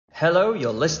Hello,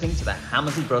 you're listening to the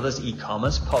Hammersley Brothers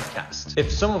e-commerce podcast.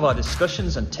 If some of our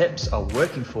discussions and tips are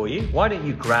working for you, why don't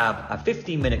you grab a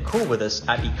 15-minute call with us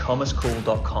at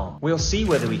ecommercecool.com. We'll see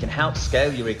whether we can help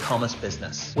scale your e-commerce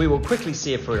business. We will quickly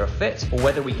see if we're a fit or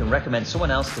whether we can recommend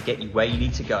someone else to get you where you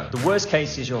need to go. The worst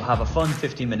case is you'll have a fun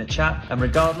 15-minute chat, and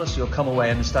regardless, you'll come away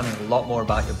understanding a lot more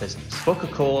about your business. Book a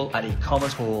call at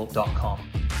ecommercecool.com.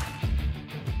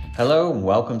 Hello and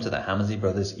welcome to the Hammersley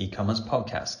Brothers e-commerce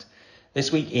podcast. This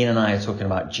week, Ian and I are talking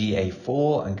about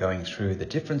GA4 and going through the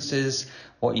differences,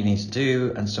 what you need to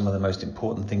do, and some of the most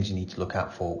important things you need to look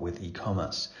out for with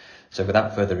e-commerce. So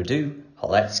without further ado,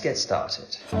 let's get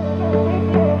started.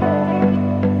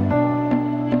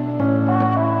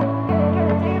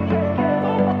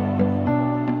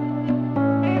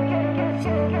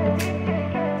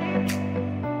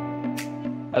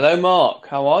 Hello, Mark.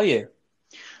 How are you?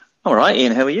 All right,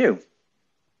 Ian. How are you?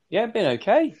 Yeah, been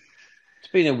okay.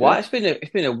 It's been a while. It's been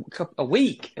a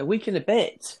week and a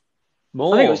bit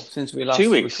more since we last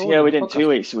 2 weeks. recorded. Yeah, we did 2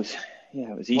 weeks. It was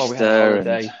Easter. Well, we had a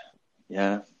holiday.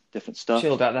 And different stuff.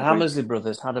 Chilled out. The Hammersley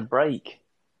brothers had a break.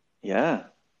 Yeah.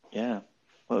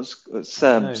 Well, it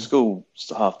was school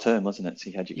half term, wasn't it?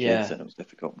 So you had your kids, and it was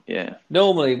difficult. Yeah.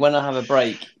 Normally, when I have a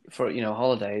break for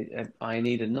holiday, I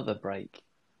need another break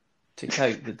to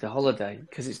cope with the holiday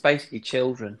because it's basically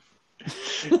children.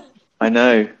 I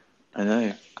know.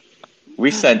 We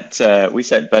sent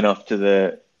Ben off to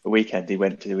the weekend. He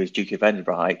went to do his Duke of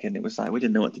Edinburgh hike, and it was like we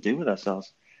didn't know what to do with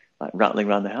ourselves, like rattling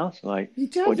around the house. Like, you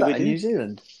do have that in New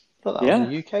Zealand? I thought that was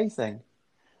a UK thing.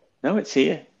 No, it's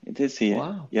here. It is here.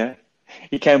 Wow. Yeah.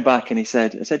 He came back and I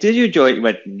said, "Did you enjoy it?" He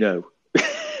went, "No."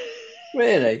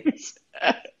 Really?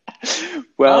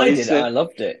 Well, I did. I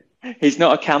loved it. He's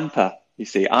not a camper. You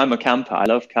see, I'm a camper. I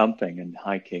love camping and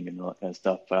hiking and all that kind of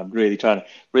stuff. But I'm really trying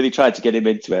to get him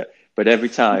into it. But every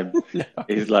time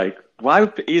he's like,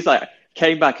 "Why?" He's like,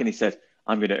 came back and he said,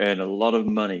 "I'm going to earn a lot of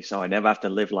money, so I never have to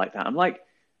live like that." I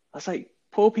was like,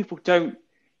 poor people don't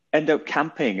end up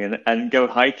camping and go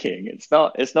hiking. It's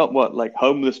not what like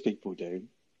homeless people do.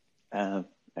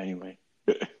 Anyway,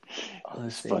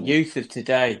 honestly, youth of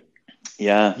today.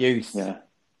 Yeah, youth. Yeah.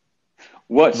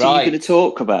 What's you going to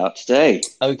talk about today?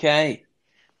 Okay,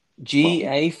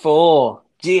 GA4.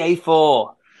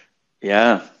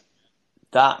 Yeah.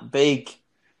 That big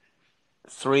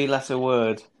 3-letter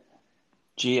word,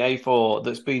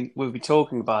 GA4, we've been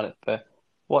talking about it for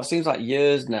what seems like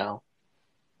years now.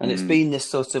 And it's been this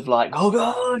sort of like, oh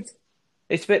God,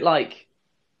 it's a bit like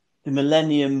the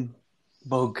millennium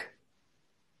bug.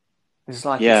 It's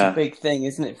like, It's a big thing,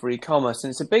 isn't it, for e-commerce?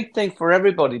 And it's a big thing for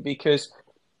everybody because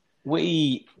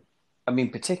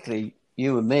particularly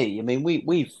you and me,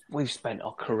 we've spent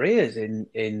our careers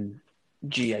in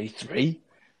GA3.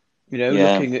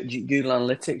 Looking at Google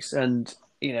Analytics and,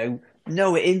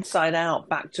 know it inside out,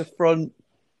 back to front.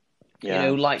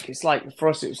 Yeah. It's like for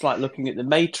us, it's like looking at the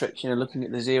matrix, looking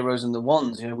at the zeros and the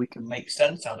ones, we can make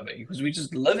sense out of it because we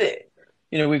just love it.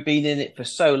 We've been in it for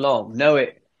so long, know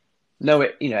it,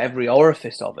 every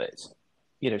orifice of it,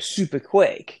 super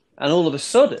quick. And all of a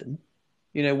sudden,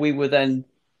 we were then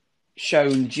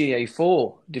shown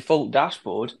GA4 default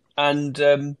dashboard and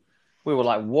we were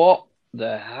like, what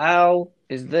the hell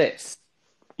is this?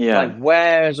 Yeah. Like,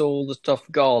 where's all the stuff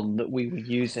gone that we were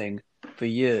using for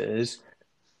years?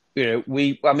 You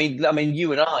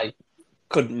and I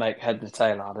couldn't make head and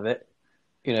tail out of it,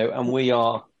 and we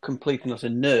are complete and utter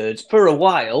nerds for a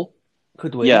while,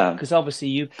 could we? Yeah. Because obviously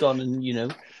you've gone and,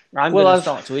 I'm going to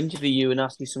start to interview you and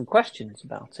ask you some questions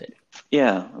about it.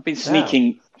 Yeah, I've been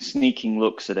sneaking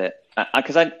looks at it.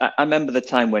 Because I remember the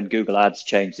time when Google Ads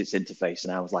changed its interface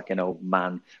and I was like an old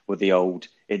man with the old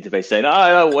interface saying, I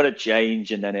don't want to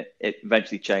change. And then it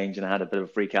eventually changed and I had a bit of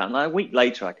a freak out. And a week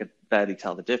later, I could barely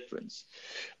tell the difference.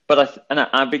 But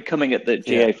I've been coming at the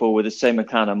GA4 with the same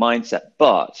kind of mindset.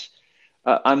 But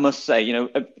I must say,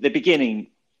 at the beginning,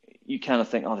 you kind of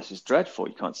think, oh, this is dreadful.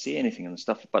 You can't see anything and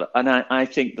stuff. And I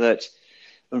think that,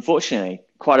 unfortunately,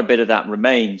 quite a bit of that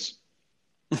remains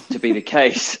to be the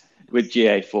case with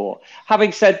GA4.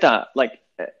 Having said that,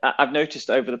 I've noticed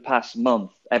over the past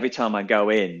month, every time I go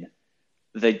in,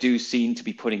 they do seem to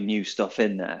be putting new stuff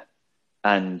in there,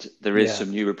 and there is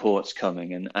some new reports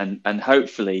coming, and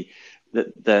hopefully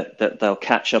that they'll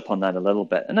catch up on that a little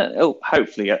bit, and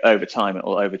hopefully over time it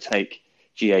will overtake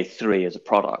GA3 as a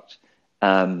product.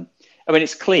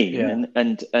 It's clean,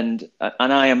 and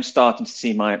I am starting to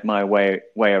see my way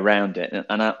around it,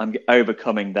 and I'm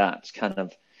overcoming that kind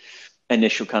of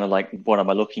initial kind of like, what am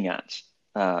I looking at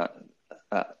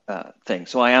thing.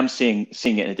 So I am seeing it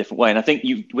in a different way. And I think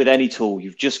with any tool,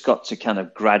 you've just got to kind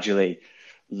of gradually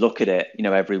look at it,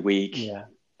 every week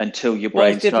until your Well,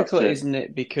 brain it's starts difficult, to, isn't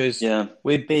it? Because yeah.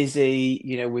 we're busy,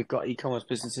 we've got e-commerce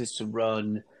businesses to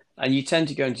run, and you tend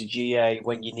to go into GA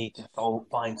when you need to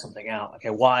find something out. Okay,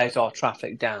 why is our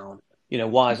traffic down?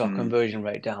 Why is our Mhm. conversion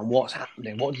rate down? What's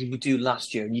happening? What did we do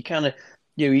last year? And you kind of,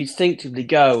 you instinctively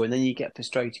go, and then you get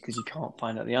frustrated because you can't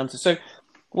find out the answer. So,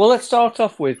 well, let's start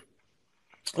off with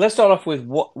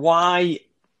why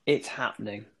it's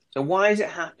happening. So why has it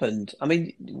happened? I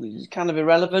mean, it's kind of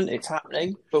irrelevant. It's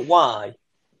happening, but why?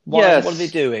 What are they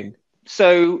Yes. doing?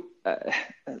 So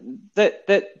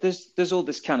there's all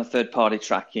this kind of third party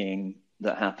tracking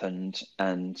that happened,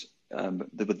 and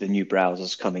with the new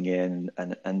browsers coming in,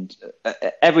 and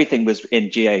everything was in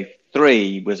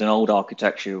GA3 was an old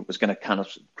architecture, was going to kind of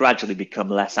gradually become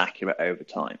less accurate over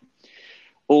time.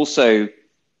 Also,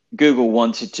 Google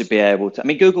wanted to be able to. I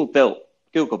mean, Google builds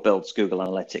Google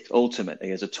Analytics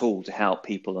ultimately as a tool to help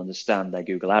people understand their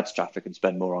Google Ads traffic and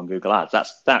spend more on Google Ads.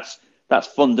 That's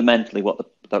fundamentally what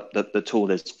the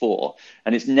tool is for,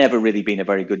 and it's never really been a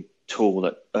very good tool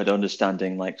at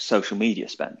understanding like social media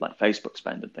spend, like Facebook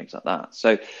spend and things like that.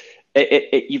 So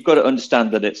you've got to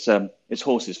understand that it's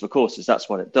horses for courses. That's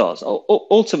what it does.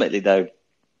 Ultimately, though,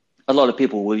 a lot of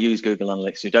people will use Google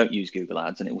Analytics who don't use Google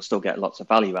Ads, and it will still get lots of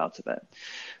value out of it.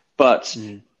 But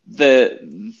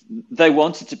they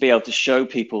wanted to be able to show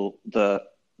people the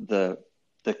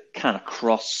kind of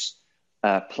cross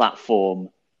platform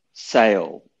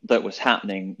sale that was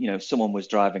happening. Someone was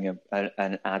driving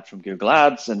an ad from Google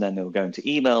Ads, and then they were going to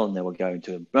email, and they were going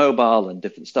to mobile and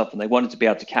different stuff, and they wanted to be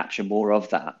able to capture more of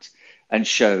that and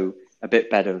show a bit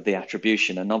better of the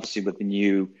attribution. And obviously, with the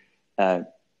new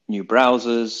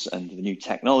browsers and the new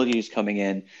technologies coming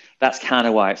in, that's kind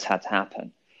of why it's had to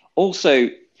happen. Also,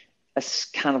 a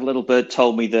kind of little bird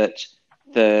told me that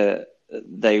that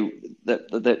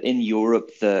in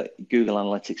Europe, the Google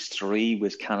Analytics 3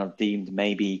 was kind of deemed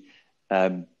maybe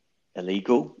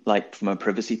illegal, like from a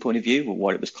privacy point of view, or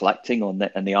what it was collecting on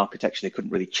and the architecture, they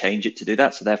couldn't really change it to do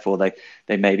that. So therefore,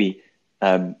 they may be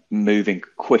moving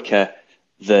quicker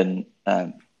than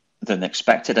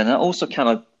expected. And it also kind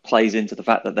of plays into the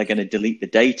fact that they're going to delete the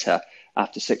data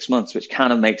after 6 months, which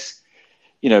kind of makes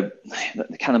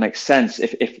sense.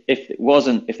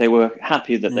 If they were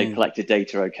happy that they collected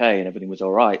data okay and everything was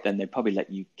all right, then they'd probably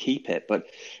let you keep it. But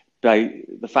by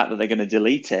the fact that they're going to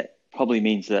delete it probably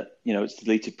means that it's a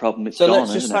deleted problem. It's gone,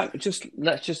 isn't it?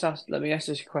 Let me ask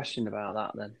this question about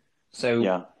that then. So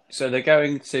Yeah. so they're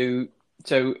going to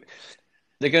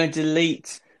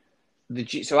delete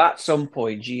so at some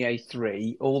point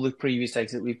GA3, all the previous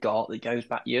data that we've got that goes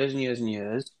back years and years and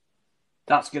years,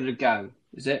 that's going to go,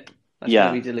 is it? That's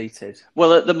going to be deleted.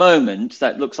 Well, at the moment,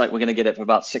 that looks like we're going to get it for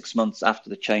about 6 months after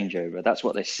the changeover. That's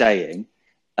what they're saying.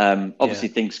 Obviously,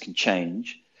 things can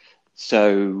change.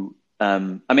 So, I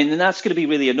mean, and that's going to be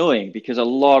really annoying because a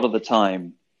lot of the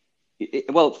time,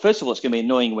 first of all, it's going to be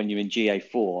annoying when you're in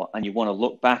GA4 and you want to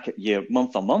look back at your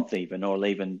month on month even, or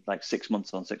even like 6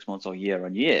 months on 6 months or year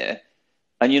on year,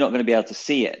 and you're not going to be able to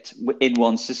see it in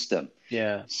one system.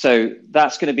 Yeah. So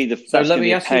that's going to be So let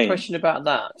me ask you a question about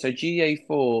that. So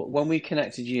GA4, when we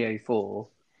connect to GA4,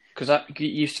 because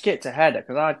you skipped ahead,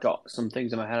 because I'd got some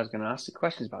things in my head I was going to ask the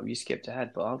questions about, but you skipped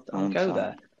ahead, but I'll go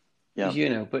there.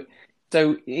 Yeah. But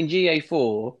so in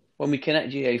GA4, when we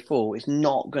connect GA4, it's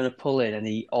not going to pull in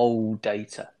any old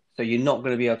data. So you're not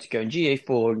going to be able to go in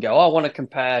GA4 and go, I want to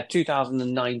compare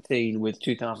 2019 with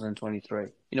 2023.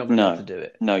 You're not going to be able to do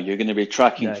it. No, you're going to be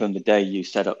tracking from the day you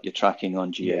set up your tracking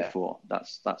on GA4. Yeah.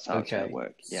 That's how it's going to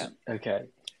work. Yeah. Okay.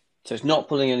 So it's not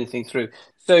pulling anything through.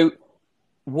 So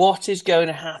what is going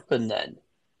to happen then?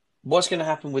 What's going to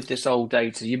happen with this old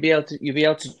data? You'll be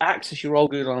able to access your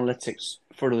old Google Analytics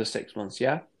for another 6 months,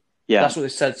 yeah? Yeah. That's what they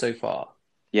said so far.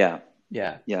 Yeah.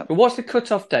 Yeah. Yeah. But what's the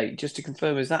cutoff date? Just to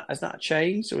confirm, has that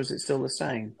changed or is it still the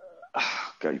same?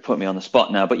 Oh, God, you put me on the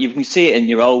spot now, but you can see it in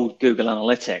your old Google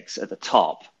Analytics at the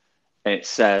top. It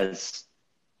says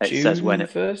June when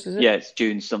first, is it? Yeah, it's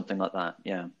June, something like that.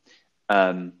 Yeah.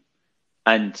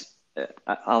 And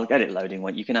I'll get it loading.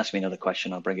 You can ask me another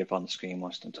question. I'll bring it up on the screen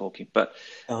whilst I'm talking. But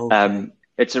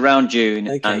it's around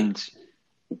June, and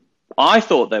I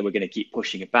thought they were going to keep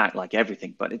pushing it back like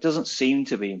everything, but it doesn't seem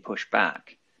to be pushed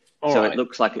back. It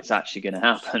looks like it's actually going to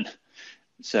happen.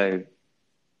 So,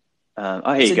 here you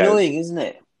go. It's annoying, isn't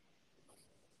it?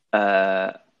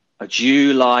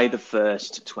 July the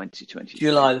 1st, 2020.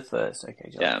 July the 1st. Okay.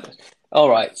 July 1st. All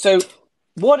right. So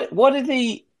what are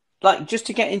the, like, just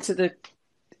to get into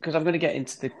because I'm going to get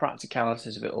into the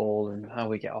practicalities of it all and how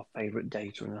we get our favorite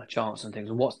data and our charts and things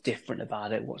and what's different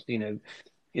about it. What's,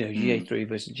 GA3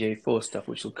 versus GA4 stuff,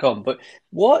 which will come. But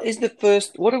what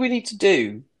do we need to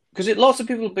do because loads of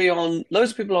people on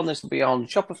this will be on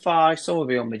Shopify, some will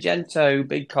be on Magento,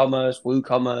 BigCommerce,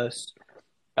 WooCommerce,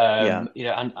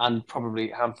 Yeah. and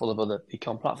probably a handful of other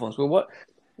e-com platforms. Well,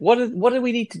 what do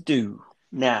we need to do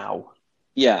now?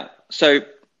 Yeah. So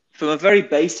from a very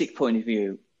basic point of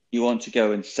view, you want to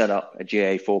go and set up a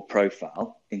GA4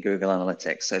 profile in Google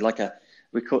Analytics. So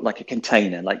we call it like a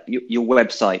container, like your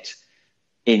website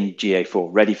in GA4,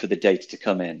 ready for the data to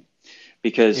come in.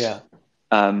 Because Yeah.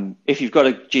 if you've got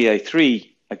a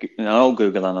GA3, an old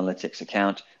Google Analytics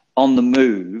account, on the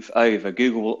move over,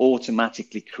 Google will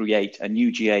automatically create a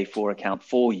new GA4 account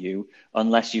for you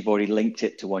unless you've already linked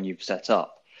it to one you've set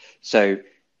up. So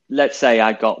let's say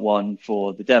I got one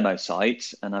for the demo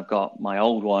site and I've got my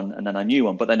old one and then a new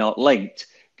one, but they're not linked.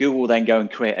 Google will then go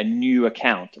and create a new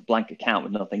account, a blank account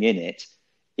with nothing in it,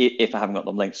 if I haven't got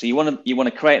them linked. So you want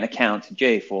to create an account in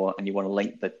GA4 and you want to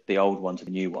link the old one to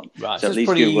the new one. Right. So So at it's least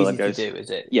pretty Google easy goes, to do, is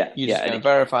it? yeah, You yeah. just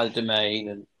verify the domain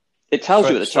and it tells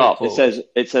you at the top.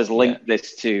 It says link Yeah.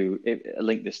 this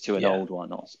to an old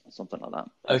one or something like that.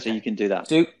 Okay. So you can do that.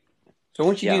 So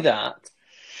once you do that,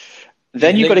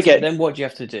 then you've got to get. Then what do you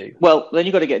have to do? Well, then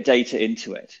you've got to get data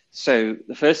into it. So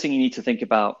the first thing you need to think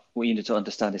about, what you need to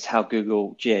understand, is how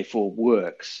Google GA4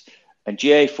 works. And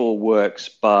GA4 works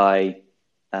by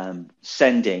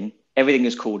sending. Everything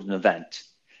is called an event.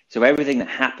 So everything that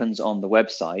happens on the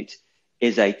website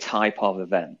is a type of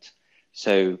event.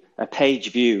 So a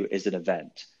page view is an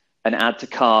event. An add to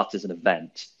cart is an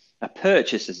event. A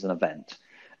purchase is an event.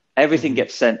 Everything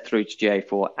gets sent through to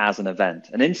GA4 as an event.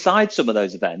 And inside some of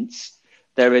those events,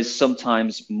 there is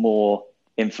sometimes more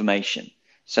information.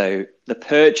 So the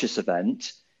purchase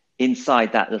event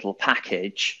inside that little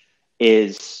package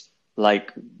is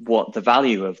like what the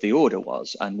value of the order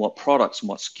was and what products and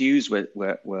what SKUs were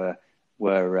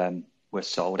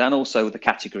sold, and also the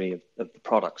category of the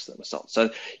products that were sold. So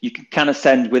you can kind of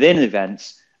send within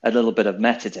events a little bit of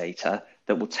metadata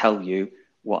that will tell you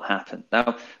what happened.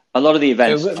 Now, a lot of the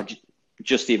events are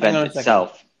just the event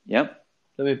itself. Yeah.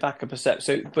 Let me back up a step.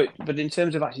 So, but in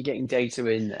terms of actually getting data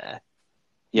in there,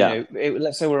 yeah.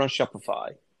 Let's say we're on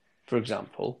Shopify, for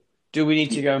example. Do we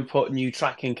need to go and put new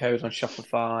tracking code on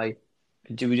Shopify?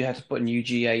 Do we have to put a new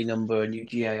GA number, a new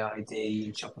GA ID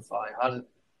in Shopify?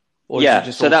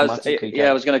 So that was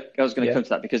I was going to come to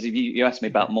that, because if you asked me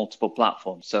about multiple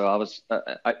platforms, so I was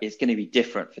it's going to be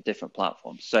different for different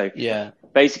platforms. So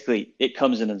basically, it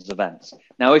comes in as events.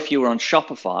 Now, if you were on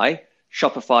Shopify,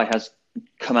 Shopify has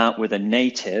come out with a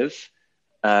native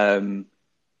GA4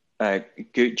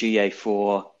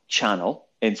 channel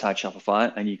inside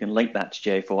Shopify, and you can link that to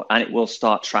GA4, and it will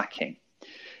start tracking.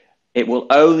 It will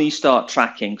only start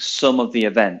tracking some of the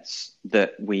events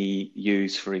that we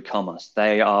use for e-commerce.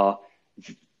 They are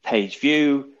page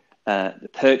view, the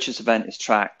purchase event is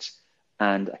tracked,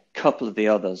 and a couple of the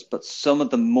others, but some of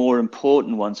the more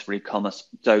important ones for e-commerce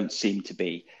don't seem to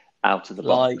be out of the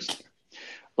box.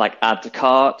 Like add to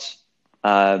cart,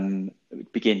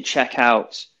 begin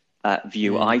checkout,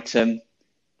 view item.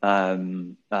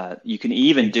 You can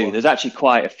even there's actually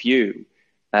quite a few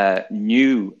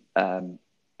new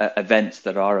events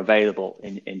that are available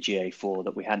in GA4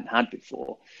 that we hadn't had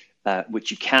before,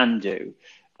 which you can do.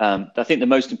 I think the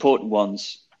most important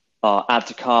ones are add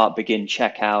to cart, begin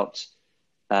checkout,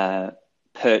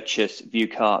 purchase, view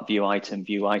cart, view item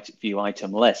list.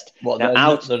 That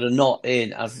are not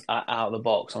in as out of the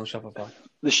box on Shopify?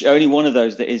 The only one of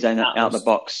those that is out of the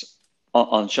box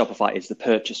on Shopify is the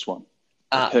purchase one.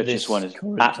 The purchase one is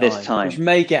at this time, which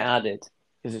may get added.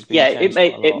 It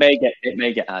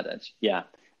may get added. Yeah.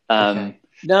 Okay.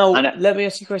 Now, let me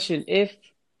ask you a question. If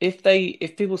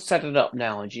people set it up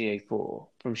now on GA4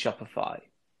 from Shopify,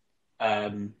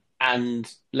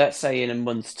 and let's say in a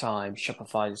month's time,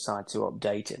 Shopify decide to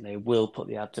update it and they will put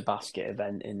the add to basket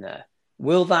event in there,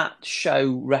 will that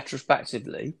show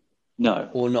retrospectively? No.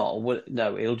 Or not?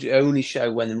 No, it'll only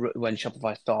show when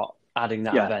Shopify start adding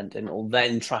that event, and it'll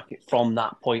then track it from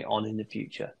that point on in the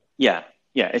future. Yeah.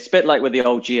 Yeah, it's a bit like with the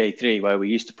old GA3, where we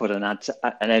used to put an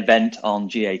event on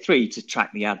GA3 to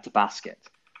track the add to basket.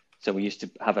 So we used to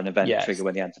have an event trigger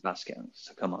when the add to basket.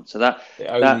 So come on. So that it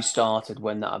only started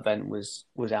when that event was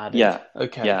added. Yeah.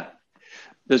 Okay. Yeah.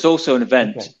 There's also an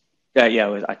event.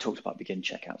 Okay. I talked about begin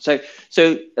checkout.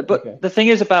 The thing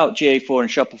is about GA4 and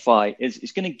Shopify is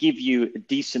it's going to give you a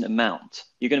decent amount.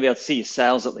 You're going to be able to see your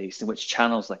sales at least and which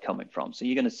channels they're coming from. So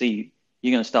you're going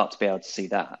to start to be able to see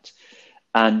that.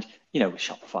 And with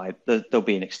Shopify, there'll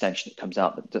be an extension that comes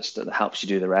out that helps you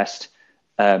do the rest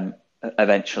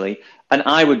eventually. And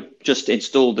I would just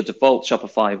install the default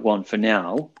Shopify one for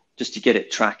now, just to get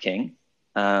it tracking,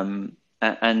 and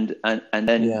then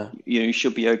you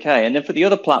should be okay. And then for the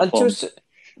other platforms,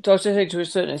 So I was saying to a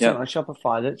certain extent Yeah. on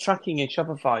Shopify that tracking in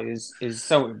Shopify is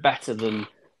so much better than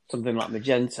something like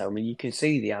Magento. I mean, you can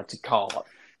see the add to cart,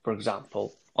 for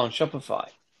example, on Shopify.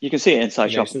 You can see it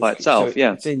inside You know, so Shopify itself.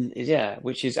 Yeah. it's in, yeah,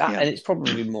 which is, Yeah. and it's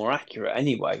probably more accurate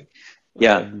anyway,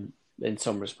 Yeah. in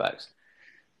some respects.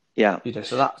 Yeah. You know,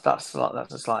 so that's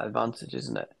a slight advantage,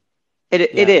 isn't it?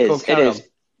 It Yeah, cool. is. It Carry on. is.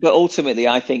 But ultimately,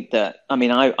 I think that, I mean,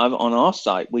 I'm on our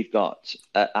site, we've got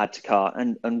add to cart.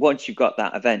 And once you've got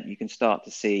that event, you can start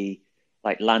to see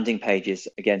like landing pages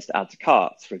against add to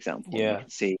carts, for example. You Yeah. can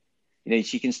see, you know,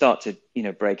 so you can start to, you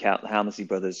know, break out the Hammersley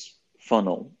Brothers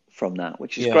funnel from that,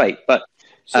 which is Yeah. great. But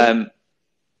So,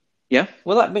 yeah,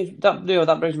 well, that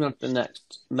brings me on to the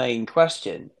next main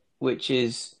question, which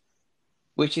is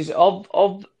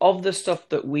of the stuff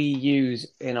that we use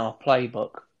in our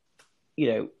playbook, you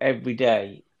know, every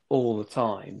day, all the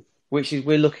time, which is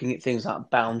we're looking at things like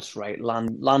bounce rate,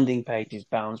 landing pages,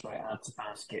 bounce rate, add to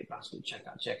basket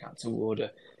checkout to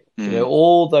order, you know, mm,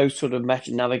 all those sort of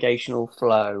navigational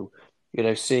flow, you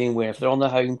know, seeing where if they're on the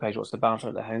home page, what's the bounce rate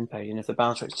at the home page, and if the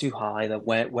bounce rate's too high, then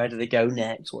where do they go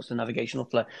next? What's the navigational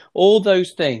flow? All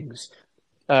those things.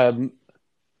 Um,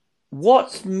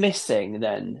 what's missing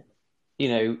then? You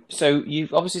know, so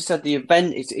you've obviously said the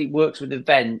event it works with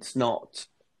events, not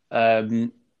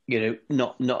you know,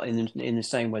 not in the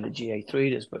same way that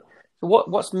GA3 does. But so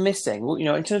what's missing? Well, you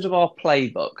know, in terms of our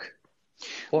playbook,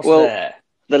 what's well, there?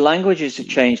 the languages have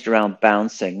changed around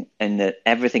bouncing and that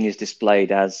everything is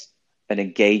displayed as an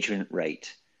engagement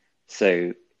rate.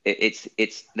 So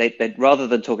they rather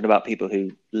than talking about people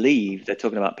who leave, they're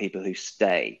talking about people who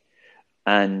stay.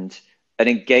 And an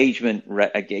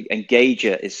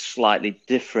engager is slightly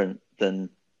different than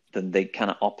the kind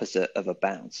of opposite of a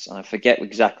bounce. I forget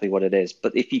exactly what it is,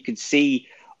 but if you can see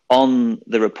on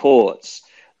the reports,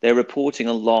 they're reporting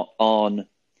a lot on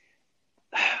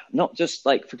not just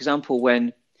like, for example,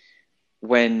 when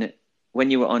when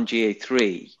you were on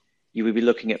GA3, you would be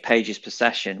looking at pages per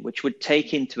session, which would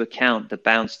take into account the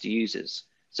bounced users.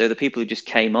 So the people who just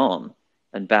came on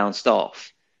and bounced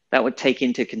off, that would take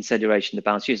into consideration the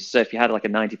bounced users. So if you had like a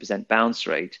 90% bounce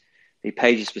rate, the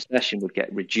pages per session would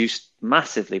get reduced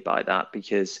massively by that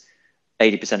because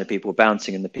 80% of people were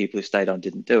bouncing and the people who stayed on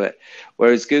didn't do it.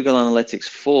 Whereas Google Analytics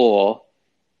 4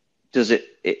 does it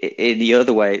in the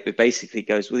other way. It basically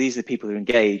goes, well, these are the people who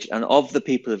engage, and of the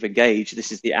people who've engaged,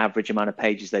 this is the average amount of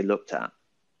pages they looked at.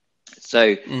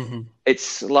 So Mm-hmm. it's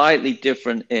slightly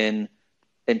different in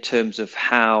terms of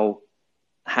how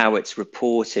it's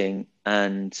reporting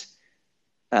and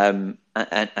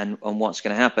what's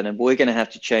going to happen, and we're going to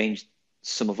have to change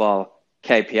some of our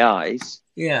KPIs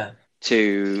Yeah.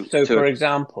 to So, for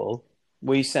example,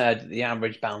 we said the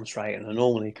average bounce rate on a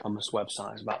normal e-commerce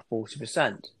website is about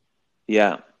 40%.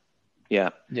 yeah. Yeah.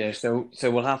 So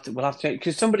we'll have to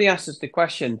because somebody asked us the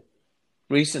question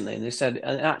recently, and they said,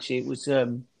 and actually it was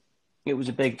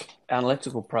a big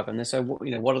analytical program. They said,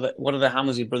 you know, what are the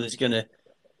Hammersley brothers going to,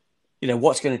 you know,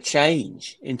 what's going to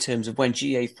change in terms of when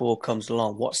GA4 comes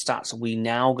along? What stats are we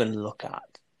now going to look at?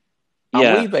 And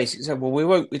Yeah. we basically said, well, we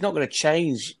won't. It's not going to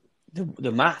change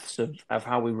the maths of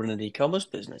how we run an e-commerce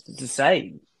business. It's the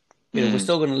same. You know, we're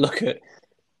still going to look at,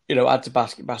 you know, add to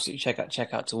basket,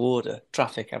 checkout to order,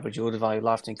 traffic, average order value,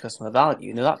 lifetime customer value.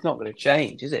 You know, that's not going to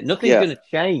change, is it? Nothing's Yeah. going to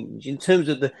change in terms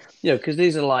of the, you know, because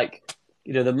these are like,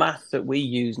 you know, the math that we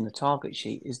use in the target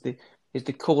sheet is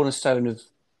the cornerstone of,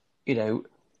 you know,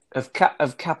 of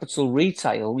capital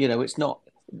retail. You know, it's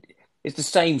the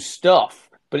same stuff,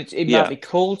 but it might Yeah. be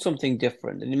called something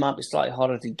different, and it might be slightly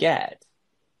harder to get.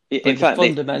 In But the fact,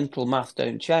 fundamental math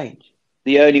don't change.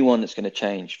 the only one that's going to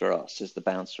change for us is the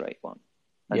bounce rate one.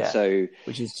 And Yeah, so,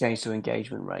 which is changed to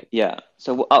engagement rate. yeah.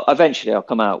 So eventually I'll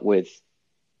come out with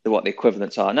what the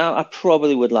equivalents are. Now, I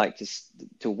probably would like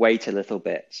to wait a little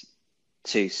bit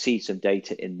to see some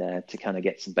data in there to kind of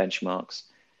get some benchmarks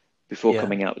before Yeah,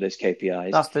 coming out with those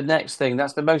KPIs. that's the next thing.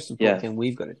 That's the most important Yeah. thing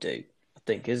we've got to do, I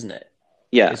think, isn't it?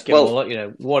 Yeah. Is go, Well, well, you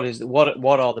know, what are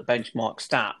the benchmark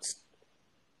stats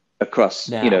across,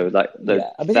 you know, now? like the Yeah,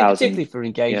 I mean, particularly 1,000. for Yeah.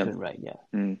 engagement rate.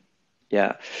 Yeah,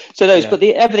 Yeah. So those, yeah. but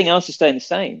everything else is staying the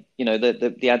same. You know,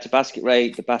 the add to basket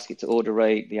rate, the basket to order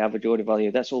rate, the average order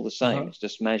value, that's all the same. Uh-huh. It's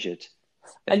just measured. It's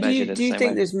And measured in do the you same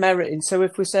think way. there's merit in? So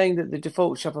if we're saying that the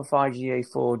default Shopify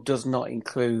GA4 does not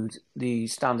include the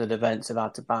standard events of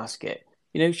add to basket,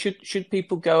 you know, should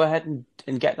people go ahead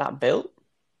and get that built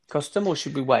custom, or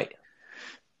should we wait?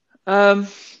 Um,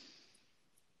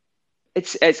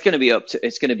 it's going to be up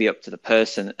to the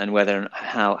person and whether and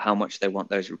how much they want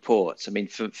those reports. I mean,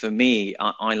 for me,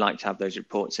 I like to have those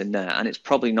reports in there, and it's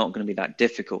probably not going to be that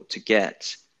difficult to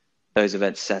get those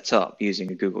events set up using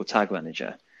a Google Tag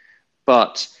Manager.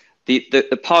 But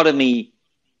the part of me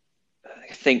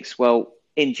thinks, well,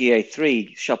 in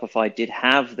GA3, Shopify did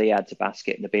have the add to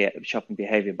basket and the shopping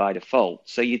behavior by default.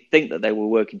 So you'd think that they were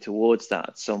working towards that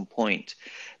at some point.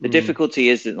 The difficulty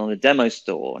is that on the demo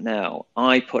store now,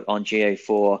 I put on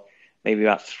GA4 maybe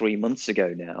about 3 months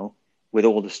ago now with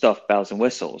all the stuff, bells and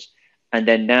whistles. And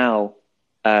then now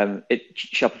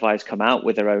Shopify has come out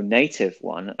with their own native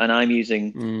one, and I'm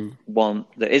using one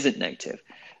that isn't native.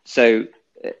 So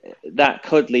that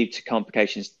could lead to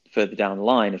complications further down the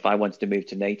line if I wanted to move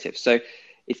to native. So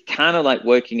it's kind of like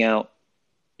working out,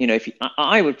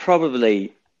 I would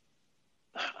probably,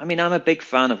 I'm a big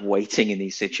fan of waiting in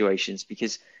these situations,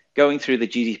 because going through the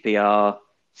GDPR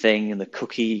thing and the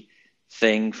cookie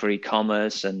thing for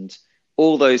e-commerce and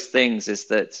all those things is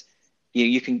that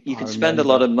you can spend a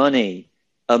lot of money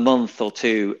a month or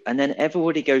two, and then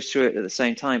everybody goes through it at the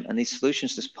same time, and these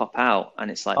solutions just pop out,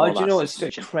 and it's like, do you know what's so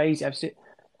crazy?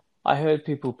 I heard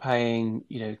people paying,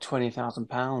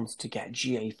 £20,000 to get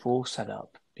GA4 set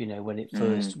up, when it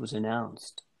first was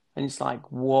announced, and it's like,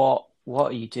 what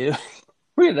are you doing?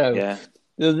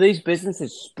 These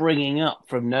businesses springing up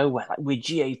from nowhere, like we're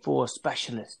GA4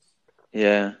 specialists.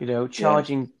 Yeah.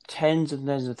 Charging tens and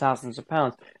tens of thousands of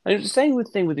pounds, and it was the same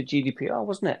thing with the GDPR,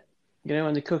 wasn't it?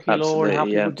 And the cookie law, and how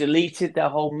people deleted their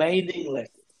whole mailing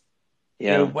list,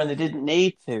 when they didn't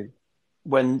need to,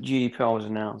 when GDPR was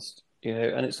announced,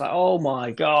 and it's like, oh my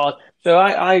God. So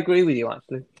I agree with you,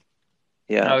 actually.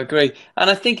 Yeah. I agree. And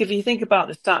I think if you think about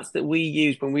the stats that we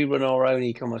use when we run our own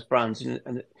e-commerce brands,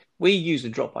 and we use a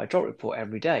drop-by-drop report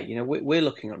every day, we're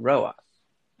looking at ROAS.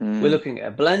 We're looking at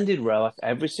a blended ROAS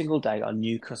every single day on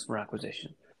new customer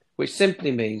acquisition, which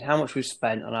simply means how much we've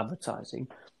spent on advertising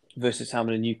versus how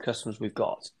many new customers we've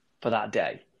got for that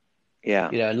day. Yeah.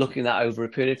 And looking at that over a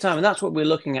period of time. And that's what we're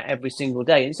looking at every single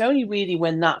day. And it's only really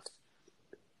when that's,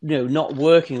 not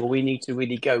working, or we need to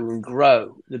really go and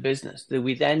grow the business, that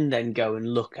we then go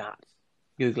and look at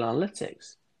Google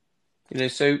Analytics.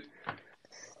 So,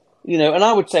 and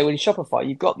I would say when Shopify,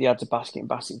 you've got the add to basket and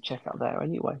basket checkout there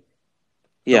anyway.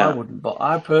 Yeah. So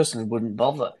I personally wouldn't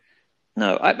bother.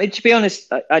 No, to be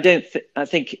honest, I don't. I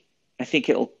think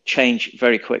it'll change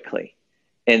very quickly,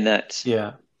 in that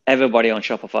everybody on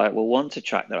Shopify will want to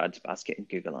track their add to basket in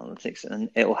Google Analytics, and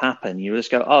it will happen. You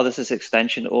just go, oh, this is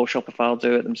extension, or Shopify will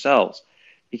do it themselves,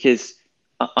 because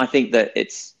I think that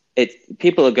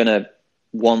people are going to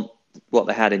want what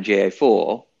they had in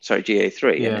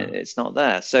GA3, and it's not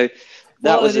there. So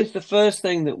it's the first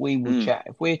thing that we will check.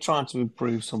 If we're trying to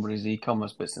improve somebody's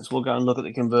e-commerce business, we'll go and look at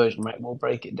the conversion rate. We'll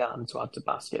break it down into add to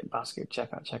basket,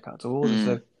 checkout to order.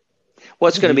 So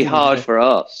what's going to be hard for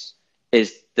us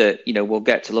is that, we'll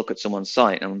get to look at someone's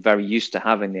site, and I'm very used to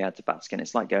having the add to basket. And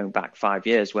it's like going back 5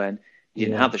 years when you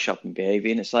didn't have the shopping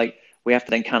behavior, and it's like we have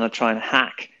to then kind of try and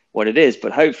hack what it is.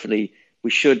 But hopefully we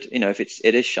should, if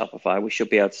it is Shopify, we should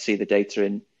be able to see the data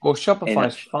in. Well,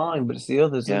 Shopify's fine, but it's the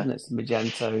others, isn't it? It's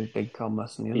Magento,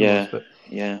 BigCommerce, and the others. But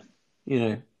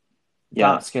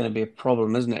that's going to be a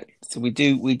problem, isn't it? So we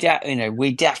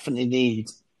definitely need.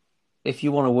 If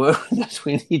you want to work with us,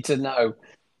 we need to know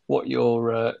what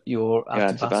your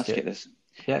add to basket is.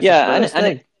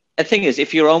 And the thing is,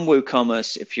 if you're on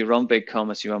WooCommerce, if you're on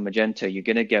BigCommerce, you're on Magento, you're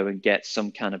going to go and get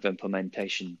some kind of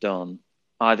implementation done,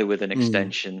 either with an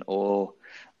extension or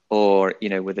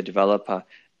with a developer,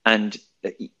 and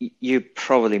you're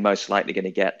probably most likely going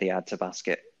to get the add to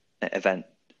basket event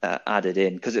added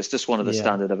in, because it's just one of the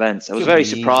standard events. I was very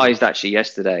surprised actually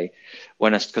yesterday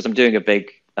because I'm doing a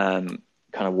big kind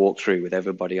of walkthrough with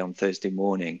everybody on Wednesday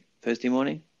morning,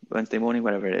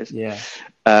 whatever it is.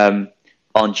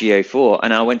 On GA4,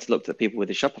 and I went to look at people with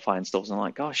the Shopify installs, and I'm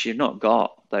like, gosh, you've not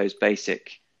got those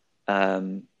basic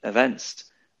events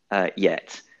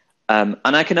yet. And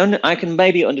I can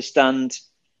maybe understand.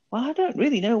 Well, I don't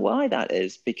really know why that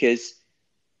is, because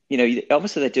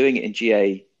obviously they're doing it in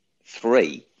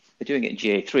GA3. They're doing it in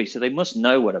GA3, so they must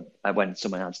know when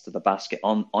someone adds to the basket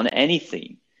on any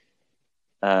theme.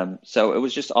 So it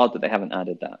was just odd that they haven't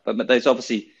added that. But they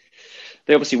obviously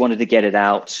wanted to get it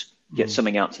out, get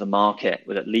something out to the market,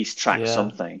 would at least track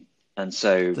something. And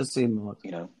so it does seem like,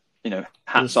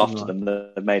 hats off to them.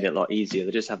 They've made it a lot easier.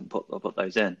 They just haven't put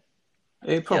those in.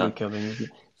 It probably coming, isn't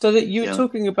it? So that you were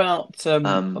talking about,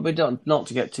 not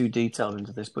to get too detailed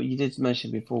into this, but you did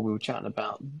mention before we were chatting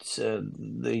about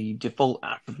the default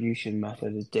attribution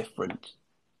method is different.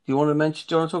 Do you want to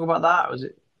talk about that? Or is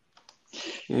it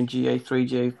in GA3,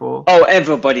 GA4? Oh,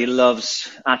 everybody loves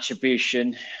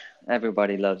attribution.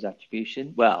 Everybody loves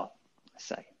attribution. Well, I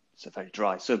say it's a very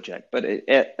dry subject, but it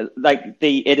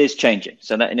is changing.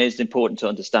 So that it is important to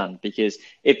understand, because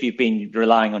if you've been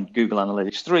relying on Google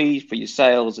Analytics 3 for your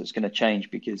sales, it's going to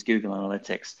change, because Google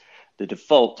Analytics, the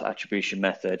default attribution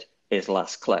method is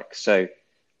last click. So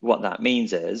what that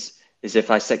means is if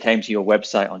I came to your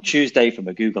website on Tuesday from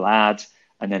a Google ad,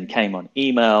 and then came on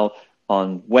email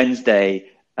on Wednesday,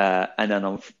 and then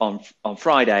on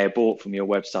Friday I bought from your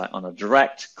website on a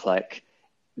direct click,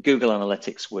 Google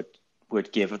Analytics would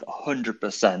give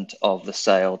 100% of the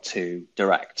sale to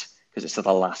direct, because it's at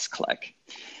the last click.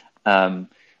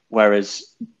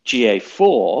 Whereas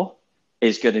GA4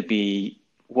 is going to be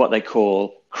what they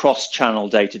call cross-channel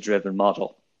data-driven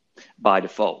model by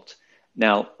default.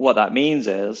 Now, what that means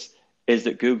is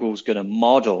that Google's going to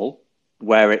model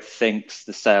where it thinks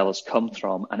the sale has come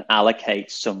from and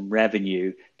allocate some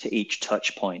revenue to each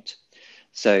touch point.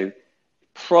 So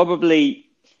probably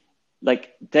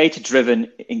like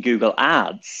data-driven in Google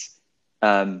Ads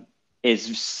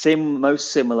is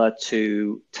most similar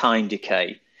to time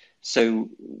decay. So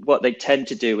what they tend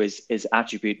to do is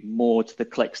attribute more to the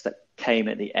clicks that came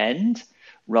at the end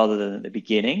rather than at the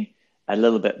beginning, a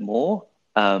little bit more.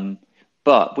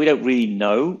 But we don't really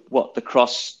know what the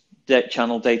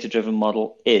cross-channel data-driven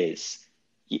model is,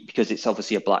 because it's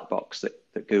obviously a black box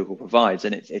that Google provides.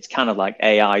 And it's kind of like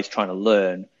AI is trying to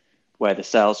learn where the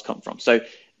sales come from. So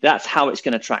that's how it's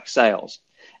going to track sales.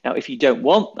 Now, if you don't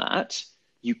want that,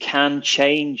 you can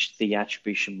change the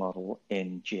attribution model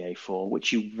in GA4,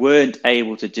 which you weren't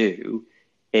able to do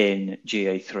in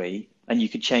GA3. And you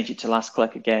could change it to last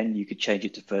click again. You could change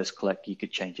it to first click. You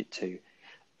could change it to,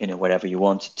 whatever you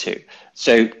wanted to.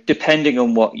 So depending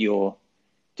on what you're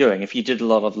doing, if you did a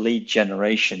lot of lead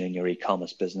generation in your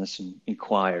e-commerce business and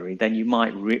inquiry, then you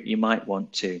might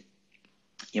want to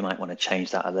change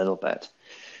that a little bit,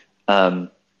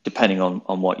 depending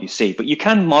on what you see. But you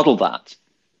can model that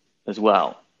as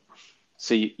well.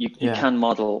 So you can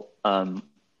model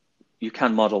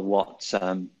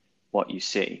what you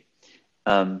see.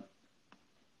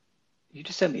 You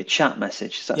just sent me a chat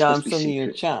message. I'm sending you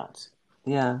a chat.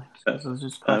 Yeah, I was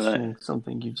just questioning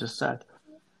something you just said.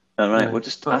 All right, well,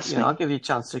 just ask me. I'll give you a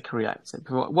chance to correct it.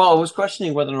 Well, I was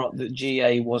questioning whether or not the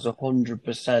GA was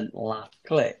 100% last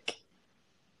click.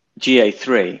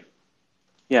 GA3.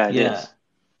 Yeah, it is.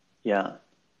 Yeah,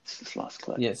 it's just last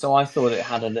click. Yeah, so I thought it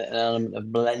had an element of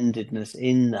blendedness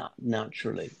in that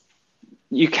naturally.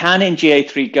 You can in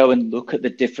GA3 go and look at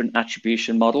the different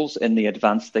attribution models in the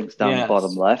advanced things down the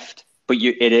bottom left. But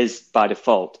it is by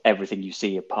default, everything you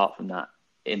see apart from that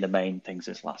in the main things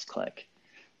is last click.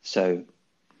 So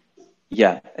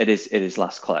yeah, it is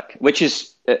last click, which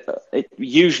is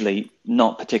usually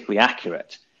not particularly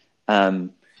accurate. Well,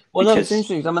 no, it's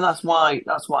interesting. I mean, that's why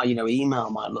email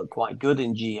might look quite good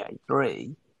in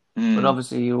GA3, but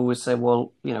obviously you always say,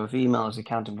 well, if email is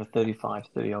accounting for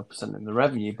 30% of the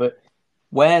revenue, but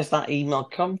where's that email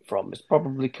come from? It's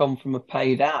probably come from a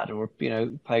paid ad or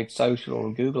paid social or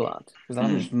a Google ad, because they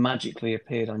haven't just magically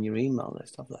appeared on your email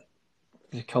list, have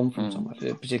they? It come from somewhere,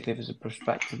 particularly if it's a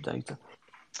prospective data.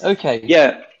 Okay.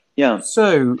 Yeah.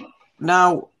 So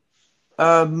now,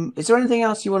 is there anything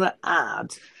else you want to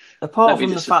add apart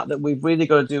from the fact that we've really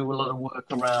got to do a lot of work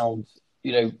around,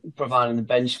 providing the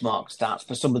benchmark stats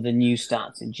for some of the new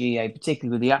stats in GA,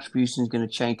 particularly with the attribution is going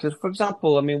to change? Because, for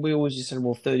example, I mean, we always just said,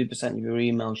 well, 30% of your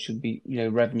email should be,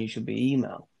 revenue should be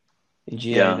email in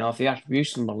GA. Yeah. Now, if the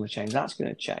attribution model changes, that's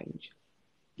going to change.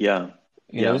 Yeah.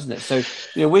 Isn't it? So,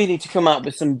 we need to come out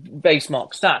with some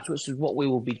benchmark stats, which is what we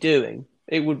will be doing.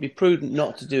 It would be prudent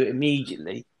not to do it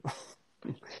immediately.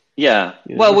 Yeah.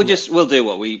 Well, we'll do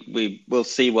what we'll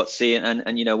see what's seeing, and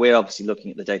we're obviously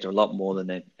looking at the data a lot more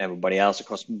than everybody else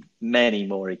across many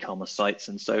more e-commerce sites,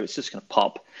 and so it's just going to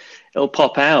pop. It'll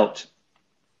pop out,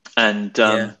 and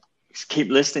just keep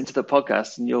listening to the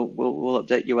podcast, and we'll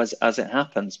update you as it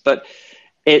happens. But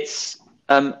it's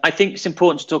I think it's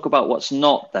important to talk about what's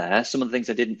not there. Some of the things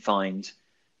I didn't find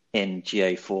in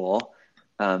GA4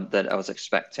 that I was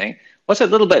expecting. What's a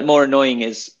little bit more annoying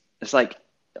is it's like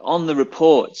on the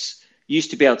reports, you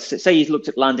used to be able to say you looked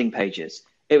at landing pages.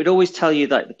 It would always tell you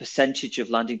that the percentage of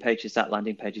landing pages that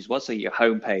landing pages was. So your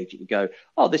home page, it would go,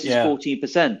 oh, this is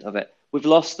 14% of it. We've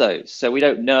lost those. So we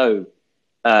don't know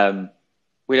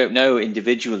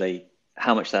individually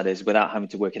how much that is without having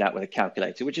to work it out with a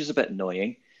calculator, which is a bit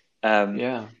annoying.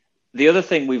 The other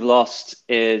thing we've lost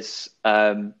is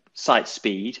site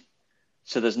speed.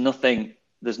 So there's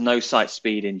no site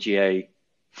speed in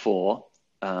GA4.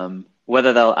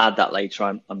 Whether they'll add that later,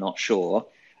 I'm not sure.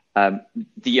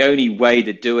 The only way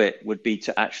to do it would be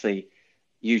to actually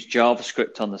use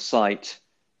JavaScript on the site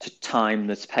to time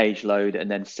this page load and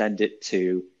then send it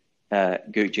to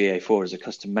GA4 as a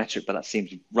custom metric, but that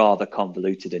seems rather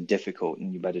convoluted and difficult,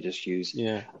 and you better just use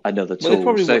another tool. Well, they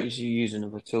probably want you to use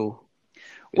another tool.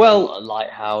 Well, a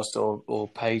Lighthouse or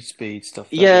page speed stuff.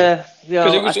 Yeah,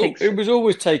 because it was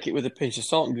always take it with a pinch of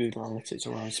salt in Google Analytics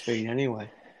around speed anyway.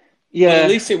 Yeah, but at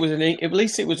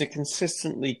least it was a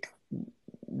consistently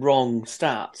wrong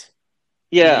stat.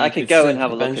 Yeah, I could go and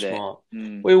have a look at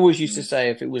it. We always used to say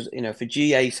if it was, if a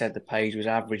GA said the page was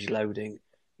average loading,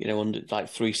 under like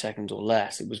 3 seconds or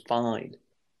less, it was fine.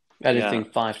 Anything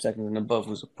 5 seconds and above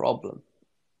was a problem.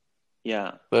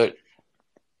 Yeah, but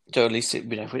so at least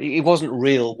it wasn't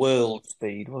real world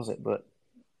speed, was it? But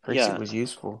at least it was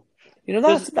useful.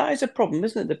 That is a problem,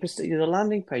 isn't it? The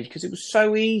landing page, because it was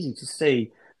so easy to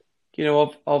see.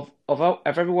 Of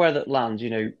everywhere that lands,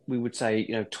 we would say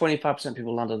 25% of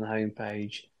people land on the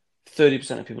homepage,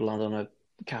 30% of people land on a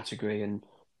category, and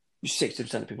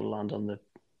 60% of people land on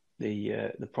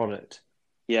the product.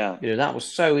 Yeah, that was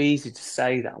so easy to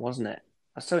say, that wasn't it?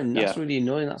 That's really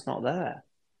annoying. That's not there.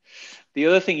 The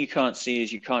other thing you can't see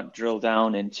is you can't drill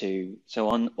down into. So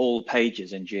on all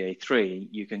pages in GA3,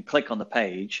 you can click on the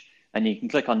page and you can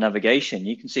click on navigation.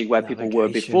 You can see where people were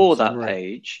before that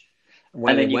page. And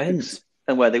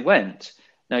where they went.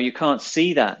 Now, you can't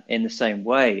see that in the same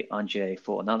way on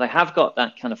GA4. Now, they have got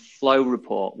that kind of flow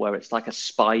report where it's like a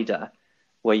spider,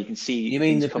 where you can see. You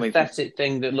mean the pathetic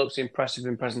thing that looks impressive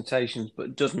in presentations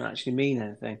but doesn't actually mean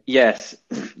anything? Yes,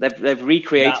 they've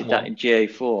recreated that in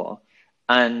GA4,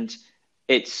 and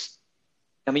it's.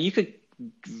 I mean, you could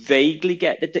vaguely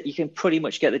you can pretty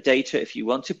much get the data if you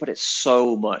want to, but it's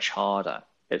so much harder.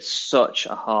 It's such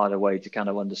a harder way to kind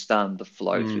of understand the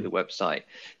flow through the website,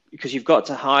 because you've got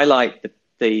to highlight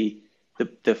the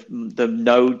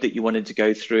node that you wanted to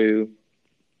go through,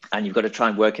 and you've got to try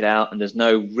and work it out. And there's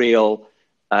no real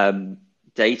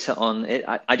data on it.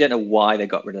 I don't know why they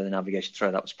got rid of the navigation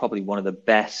throw. That was probably one of the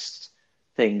best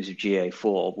things of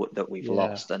GA4 that we've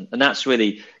lost, and that's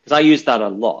really because I use that a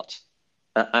lot.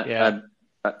 To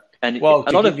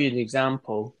give you an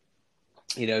example.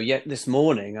 This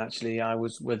morning, actually, I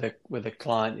was with a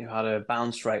client who had a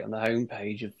bounce rate on the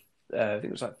homepage of, I think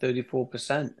it was like 34%.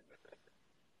 And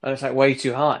it's like way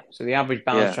too high. So the average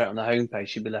bounce rate on the homepage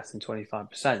should be less than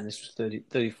 25%. And this was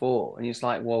 34. And it's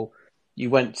like, well, you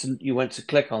went to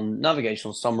click on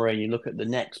navigational summary and you look at the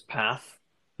next path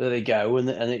that they go, and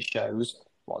it shows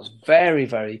what's very,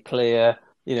 very clear.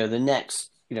 The next,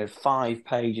 5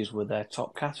 pages were their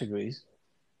top categories.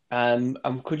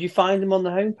 Could you find them on the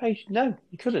homepage? No,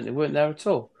 you couldn't. They weren't there at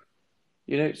all.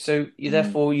 So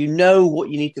therefore what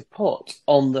you need to put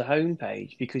on the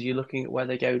homepage because you're looking at where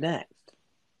they go next.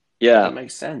 Yeah, that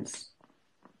makes sense.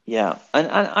 Yeah, and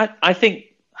I think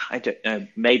I don't know,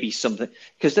 maybe something,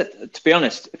 because to be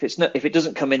honest, if it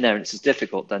doesn't come in there and it's as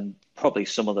difficult, then probably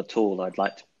some other tool I'd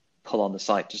like to pull on the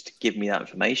site just to give me that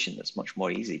information that's much more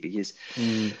easy, because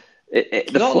the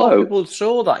flow. A lot of people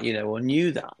saw that, or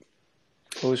knew that.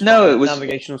 It was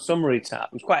navigational summary tab.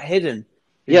 It was quite hidden.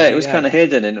 Yeah, it was kind of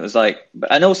hidden, and it was like,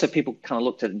 and also people kind of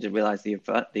looked at it and didn't realize the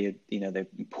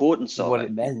importance of what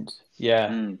it meant.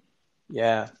 Yeah,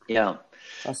 yeah.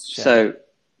 So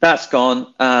that's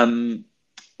gone.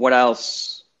 What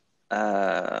else?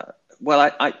 I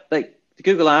like the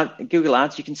Google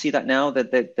Ads. You can see that now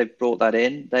that they've brought that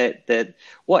in.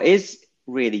 What is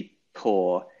really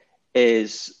poor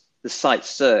is the site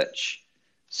search.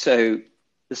 So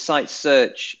the site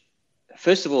search,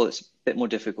 first of all, it's a bit more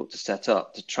difficult to set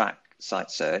up to track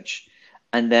site search,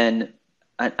 and then,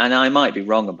 and I might be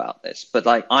wrong about this, but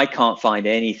like I can't find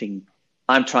anything.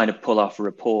 I'm trying to pull off a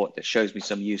report that shows me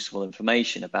some useful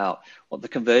information about what the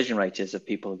conversion rate is of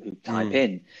people who type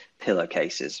in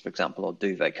pillowcases, for example, or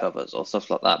duvet covers or stuff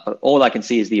like that. But all I can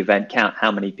see is the event count,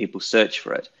 how many people search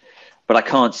for it, but I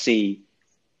can't see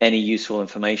any useful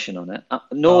information on it.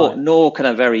 Nor can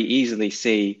I very easily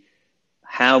see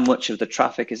how much of the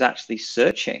traffic is actually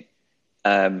searching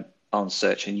on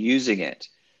search and using it.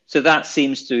 So that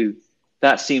seems to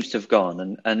have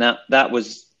gone, and that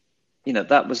was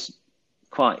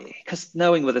quite, because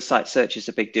knowing whether site search is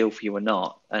a big deal for you or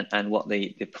not, and what the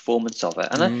performance of it.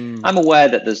 And I'm aware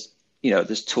that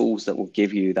there's tools that will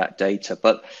give you that data,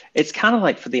 but it's kind of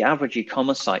like for the average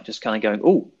e-commerce site, just kind of going,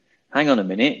 oh, hang on a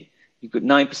minute, you've got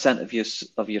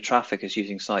 9% of your traffic is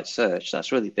using site search.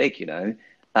 That's really big,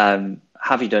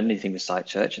 have you done anything with site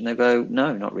search? And they go,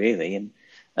 no, not really.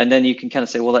 And then you can kind of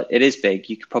say, well, it is big.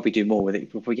 You could probably do more with it. You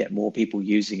could probably get more people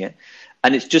using it.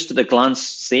 And it's just at a glance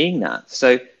seeing that.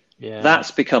 So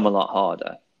that's become a lot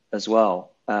harder as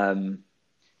well. Well,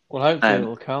 hopefully it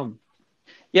will come.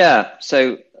 Yeah.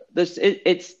 So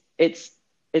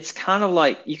it's kind of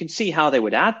like you can see how they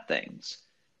would add things.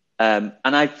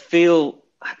 And I feel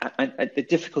the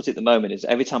difficulty at the moment is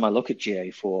every time I look at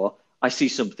GA4, I see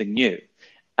something new.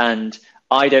 And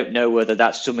I don't know whether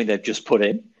that's something they've just put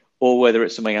in or whether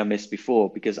it's something I missed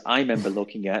before, because I remember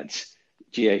looking at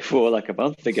GA4 like a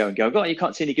month ago and going, oh, you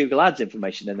can't see any Google Ads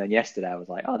information. And then yesterday I was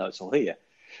like, oh, no, it's all here.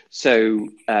 So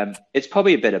it's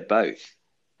probably a bit of both,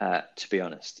 to be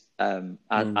honest,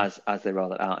 as they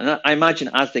roll it out. And I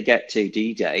imagine as they get to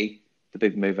D-Day, the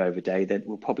big move over day, then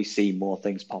we'll probably see more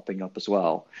things popping up as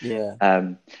well. Yeah.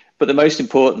 But the most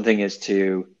important thing is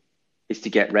to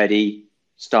get ready,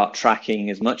 start tracking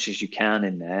as much as you can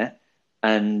in there,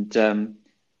 and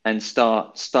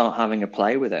start having a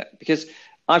play with it. Because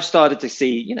I've started to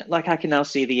see, like I can now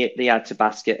see the add to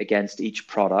basket against each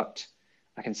product.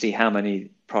 I can see how many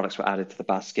products were added to the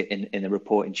basket in the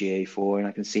report in GA4, and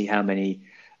I can see how many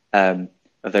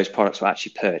of those products were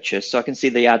actually purchased. So I can see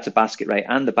the add to basket rate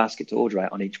and the basket to order rate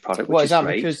on each product, which is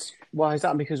great. Why is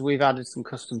that? Because we've added some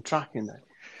custom tracking there?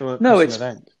 No,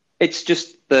 it's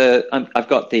just I've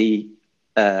got the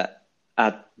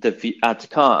add to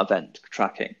cart event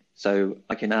tracking, so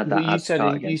I can add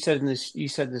that. You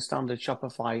said the standard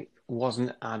Shopify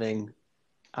wasn't adding.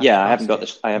 Yeah, I haven't got the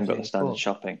standard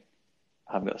shopping.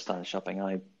 I haven't got the standard shopping.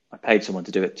 I paid someone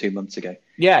to do it 2 months ago.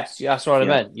 Yes, that's what I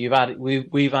meant.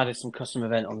 We've added some custom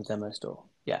event on the demo store.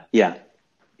 Yeah. Yeah.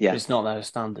 But it's not there as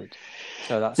standard.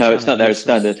 So that's it's not there as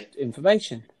standard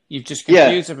information. You've just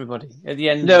confused everybody at the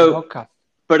end of the podcast.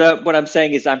 But what I'm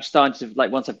saying is I'm starting to,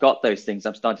 once I've got those things,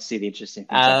 I'm starting to see the interesting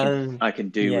things I can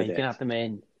do with it. You can have them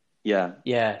in. Yeah.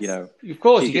 Yeah. Of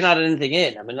course, you can add anything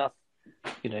in. I mean, that's,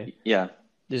 Yeah.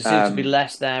 There seems to be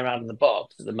less there out of the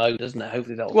box at the moment, doesn't it?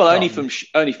 Hopefully that'll only from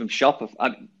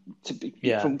Shopify.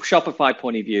 From Shopify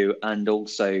point of view, and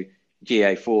also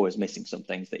GA4 is missing some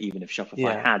things that even if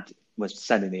Shopify was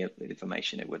sending the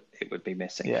information, it would be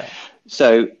missing. Yeah.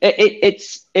 So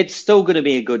it's still going to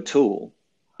be a good tool.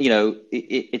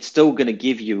 It's still going to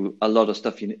give you a lot of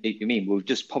stuff. You mean we've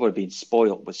just probably been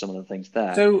spoiled with some of the things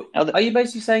there. So are you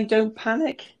basically saying don't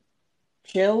panic,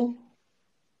 chill?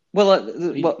 Well,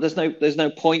 there's no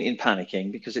point in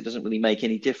panicking because it doesn't really make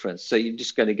any difference. So you're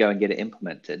just going to go and get it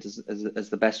implemented as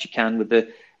the best you can with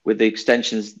the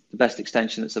extensions, the best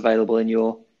extension that's available in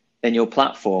your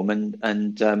platform. And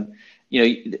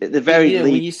the very least,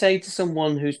 when you say to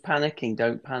someone who's panicking,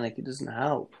 don't panic, it doesn't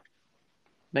help.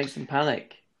 It makes them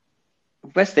panic.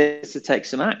 The best is to take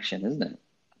some action, isn't it?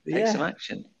 Take some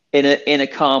action in a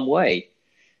calm way.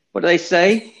 What do they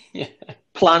say?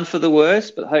 Plan for the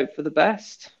worst, but hope for the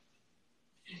best.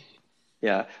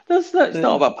 Yeah, it's not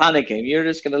about panicking. You're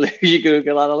just going to lose your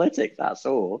Google Analytics. That's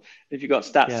all. If you've got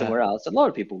stats somewhere else, a lot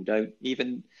of people don't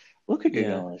even look at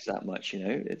Google Analytics that much.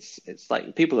 It's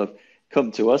like people have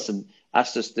come to us and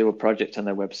asked us to do a project on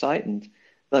their website, and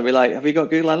they'll be like, "Have you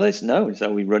got Google Analytics?" No.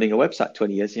 So we're running a website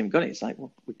 20 years. You haven't got it. It's like,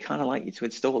 well, we kind of like you to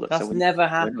install it. That's never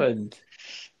happened.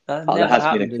 That never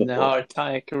happened in our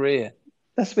entire career.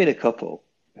 That's been a couple.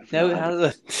 No, it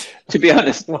hasn't. To be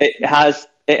honest, it has.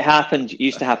 It happened. It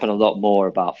used to happen a lot more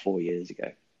about 4 years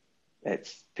ago.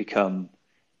 It's become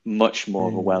much more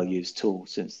of a well-used tool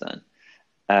since then.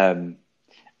 And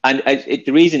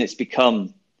the reason it's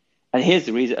become, and here's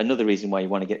the reason. Another reason why you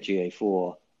want to get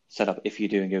GA4 set up if you're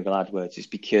doing Google AdWords is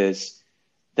because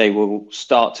they will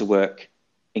start to work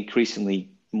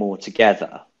increasingly more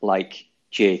together, like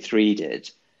GA3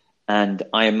 did. And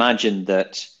I imagine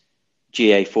that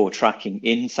GA4 tracking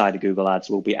inside of Google Ads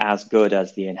will be as good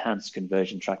as the enhanced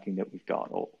conversion tracking that we've got,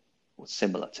 or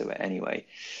similar to it anyway.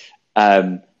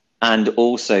 And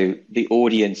also the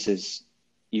audiences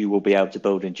you will be able to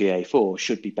build in GA4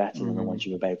 should be better than the ones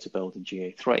you will be able to build in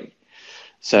GA3.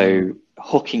 So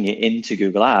hooking it into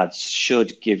Google Ads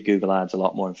should give Google Ads a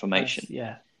lot more information.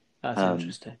 That's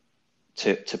interesting.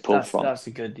 To pull from. That's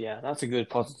a good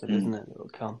positive, isn't it? That will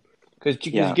come. Because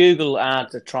Google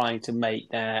Ads are trying to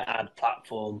make their ad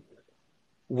platform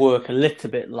work a little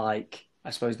bit like,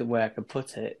 I suppose the way I could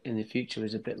put it in the future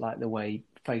is a bit like the way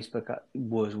Facebook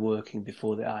was working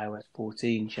before the iOS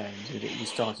 14 change, that it was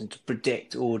starting to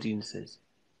predict audiences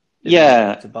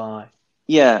to buy.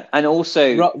 Yeah, and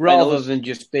also... Rather than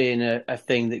just being a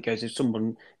thing that goes, if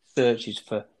someone searches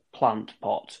for plant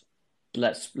pot,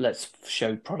 let's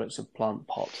show products of plant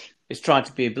pot. It's trying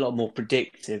to be a lot more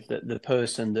predictive that the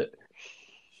person that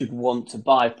should want to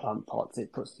buy plant pots,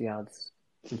 it puts the ads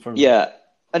in front of them.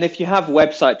 And if you have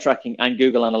website tracking and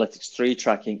Google Analytics 3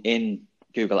 tracking in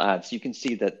Google Ads, you can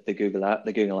see that the Google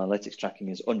Analytics tracking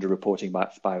is underreporting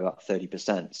by about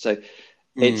 30%. So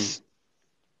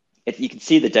you can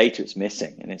see the data it's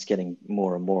missing, and it's getting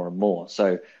more and more and more.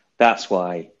 So that's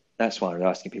why we're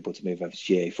asking people to move over to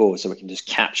GA4, so we can just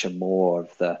capture more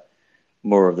of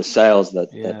more of the sales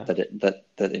that Yeah.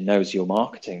 that it knows your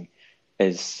marketing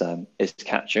is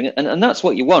capturing it, and that's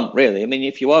what you want, really. I mean,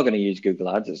 if you are going to use Google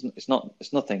Ads,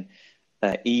 it's nothing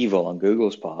evil on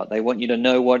Google's part. They want you to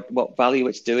know what value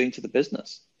it's doing to the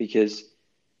business, because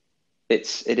it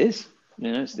is.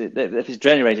 You know, if it's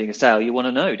generating a sale, you want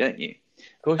to know, don't you?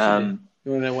 Of course you do.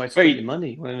 You want to know where to put your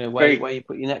money. You want to know where you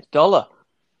put your next dollar.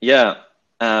 Yeah.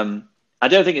 I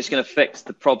don't think it's going to fix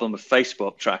the problem of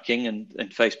Facebook tracking and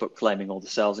Facebook claiming all the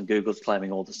sales and Google's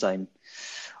claiming all the same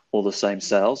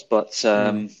sales. But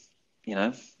you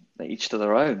know, each to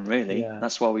their own, really. Yeah.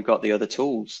 That's why we've got the other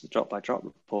tools, the drop by drop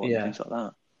report and things like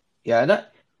that. Yeah,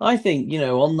 I think,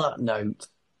 on that note,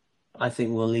 I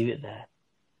think we'll leave it there.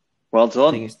 Well done.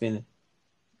 I think it's been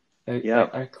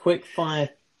a quick fire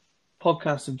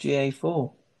podcast of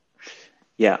GA4.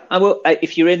 Yeah, and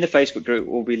if you're in the Facebook group,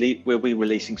 we'll be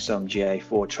releasing some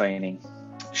GA4 training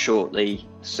shortly.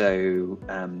 So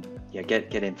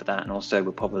get in for that, and also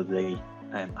we'll probably,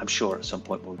 I'm sure at some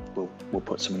point we'll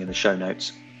put something in the show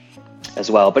notes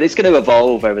as well. But it's going to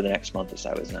evolve over the next month or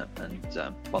so, isn't it? And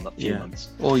not a few months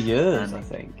or years, I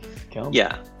think.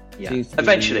 Yeah.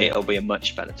 Eventually, it'll be a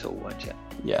much better tool, won't it?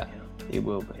 Yeah, it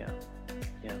will be. Yeah.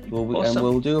 Awesome. And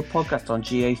we'll do a podcast on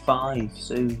GA5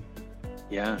 soon.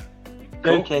 Yeah.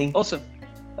 Cool. Okay. Awesome.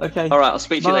 Okay. All right. I'll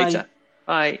speak to you later.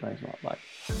 Bye. Thanks a lot. Bye.